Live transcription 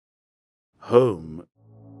home.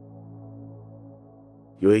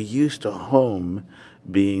 You're used to home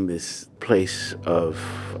being this place of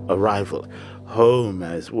arrival. Home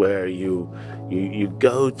as where you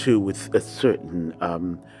go to with a certain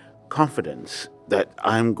confidence that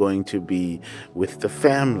I'm going to be with the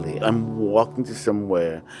family. I'm walking to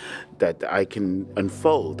somewhere that I can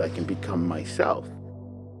unfold, I can become myself.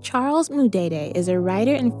 Charles Mudede is a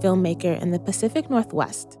writer and filmmaker in the Pacific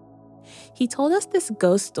Northwest. He told us this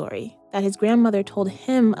ghost story that his grandmother told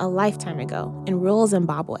him a lifetime ago in rural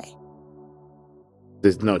Zimbabwe.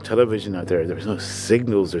 There's no television out there, there's no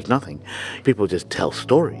signals, there's nothing. People just tell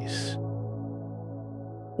stories.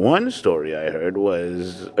 One story I heard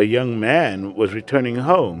was a young man was returning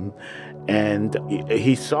home and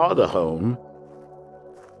he saw the home,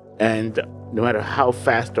 and no matter how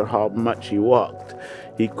fast or how much he walked,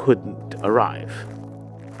 he couldn't arrive.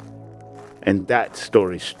 And that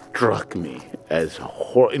story struck me as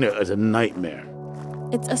as a nightmare.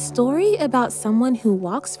 It's a story about someone who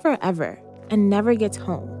walks forever and never gets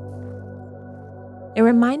home. It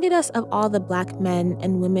reminded us of all the Black men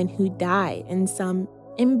and women who died in some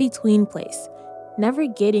in-between place, never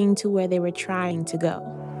getting to where they were trying to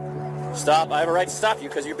go. Stop. I have a right to stop you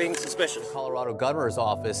because you're being suspicious. The Colorado Governor's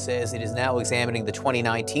Office says it is now examining the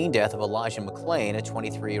 2019 death of Elijah McClain, a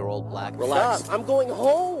 23-year-old Black. Relax. I'm going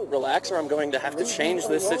home. Relax, or I'm going to have to change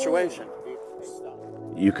this situation.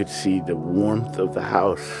 You could see the warmth of the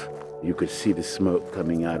house. You could see the smoke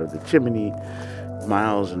coming out of the chimney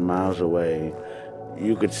miles and miles away.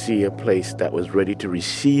 You could see a place that was ready to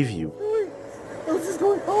receive you. I was just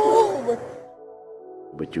going home.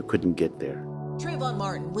 But you couldn't get there. Trayvon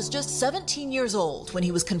Martin was just 17 years old when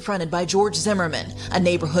he was confronted by George Zimmerman, a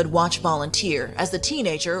neighborhood watch volunteer, as the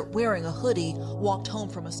teenager, wearing a hoodie, walked home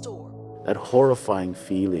from a store. That horrifying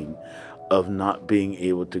feeling of not being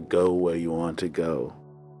able to go where you want to go.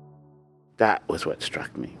 That was what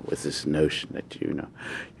struck me, was this notion that,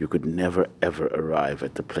 you could never, ever arrive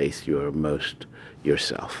at the place you are most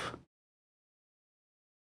yourself.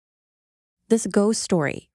 This ghost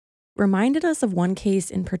story reminded us of one case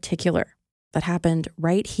in particular that happened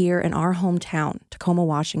right here in our hometown, Tacoma,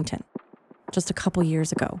 Washington, just a couple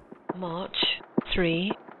years ago. March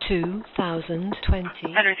 3, 2020.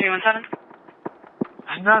 Henry 317.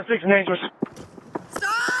 I'm not 6 dangerous.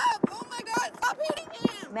 Stop! Oh my God, stop hitting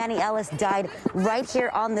him! Manny Ellis died right here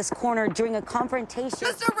on this corner during a confrontation.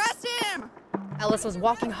 Just arrest him! Ellis was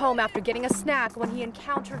walking home after getting a snack when he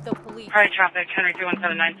encountered the police. Hurry traffic, Henry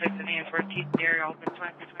 31796 in Ainsworth, Keith area, open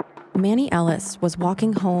 20. Manny Ellis was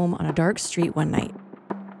walking home on a dark street one night.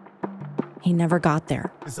 He never got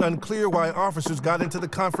there. It's unclear why officers got into the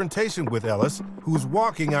confrontation with Ellis, who was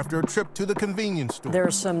walking after a trip to the convenience store. There are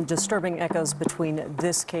some disturbing echoes between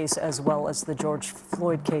this case as well as the George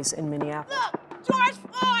Floyd case in Minneapolis. Look, George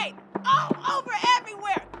Floyd, all over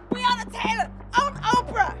everywhere. Breonna Taylor on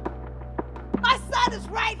Oprah. My son is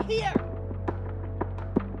right here.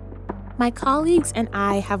 My colleagues and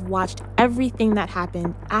I have watched everything that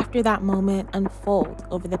happened after that moment unfold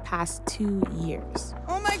over the past 2 years.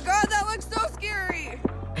 Oh my God, that looks so scary.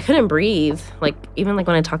 I couldn't breathe. Even when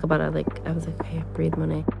I talk about it, I was like, okay, breathe,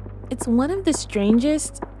 Monet. It's one of the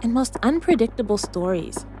strangest and most unpredictable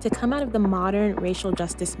stories to come out of the modern racial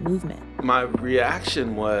justice movement. My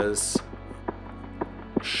reaction was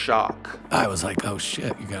shock. I was like, oh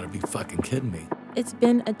shit, you gotta be fucking kidding me. It's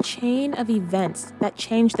been a chain of events that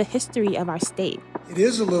changed the history of our state. It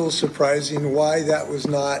is a little surprising why that was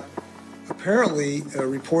not apparently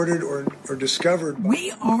reported or discovered.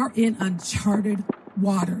 We are in uncharted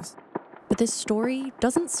waters. But this story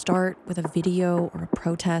doesn't start with a video or a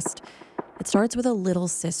protest. It starts with a little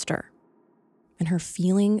sister and her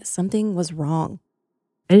feeling something was wrong.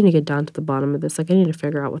 I need to get down to the bottom of this. I need to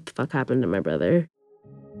figure out what the fuck happened to my brother.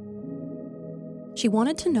 She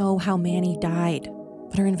wanted to know how Manny died,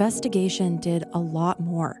 but her investigation did a lot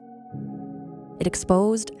more. It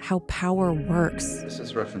exposed how power works. This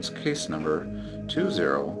is reference case number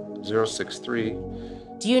 20063.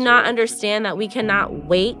 Do you not understand that we cannot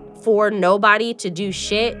wait for nobody to do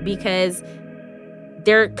shit because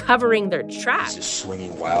they're covering their tracks? He's just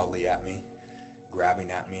swinging wildly at me,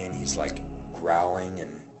 grabbing at me, and he's growling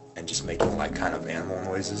and just making kind of animal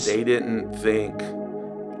noises. They didn't think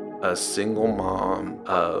a single mom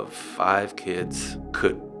of 5 kids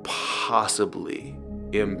could possibly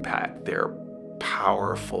impact their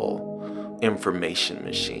powerful information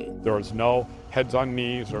machine. There was no heads on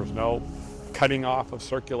knees. There was no cutting off of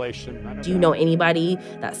circulation. Do you know anybody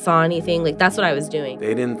that saw anything? That's what I was doing.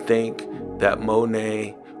 They didn't think that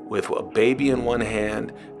Monet with a baby in one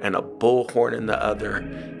hand and a bullhorn in the other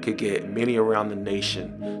could get many around the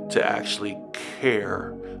nation to actually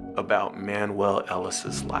care about Manuel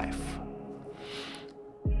Ellis's life.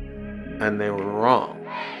 And they were wrong.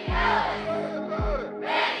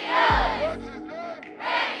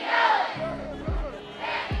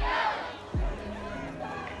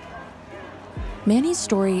 Manny's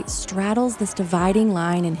story straddles this dividing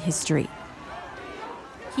line in history.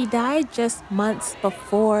 He died just months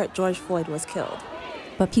before George Floyd was killed.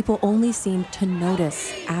 But people only seem to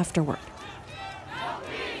notice afterward.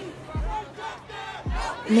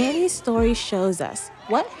 Manny's story shows us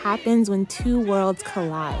what happens when two worlds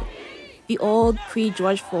collide. The old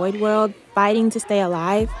pre-George Floyd world fighting to stay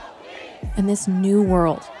alive, and this new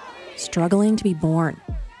world struggling to be born.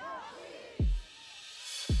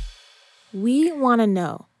 We want to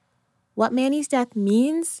know what Manny's death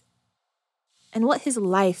means and what his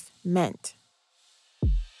life meant.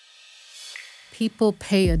 People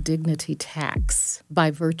pay a dignity tax by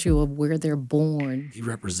virtue of where they're born. He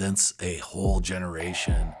represents a whole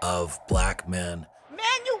generation of Black men.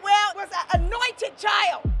 Manuel was an anointed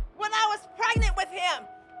child. When I was pregnant with him,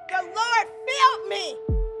 the Lord filled me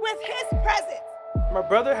with his presence. My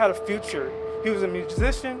brother had a future. He was a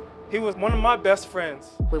musician. He was one of my best friends.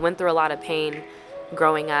 We went through a lot of pain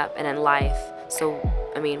growing up and in life. So,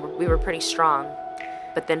 we were pretty strong.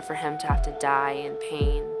 But then for him to have to die in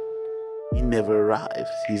pain. He never arrives.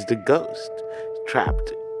 He's the ghost,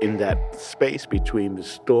 trapped in that space between the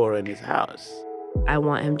store and his house. I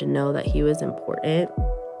want him to know that he was important.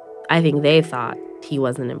 I think they thought he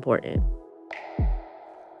wasn't important.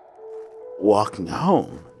 Walking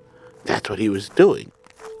home, that's what he was doing.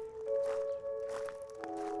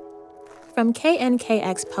 From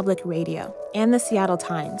KNKX Public Radio and the Seattle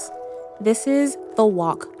Times, this is The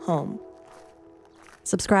Walk Home.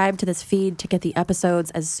 Subscribe to this feed to get the episodes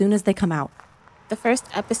as soon as they come out. The first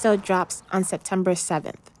episode drops on September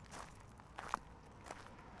 7th.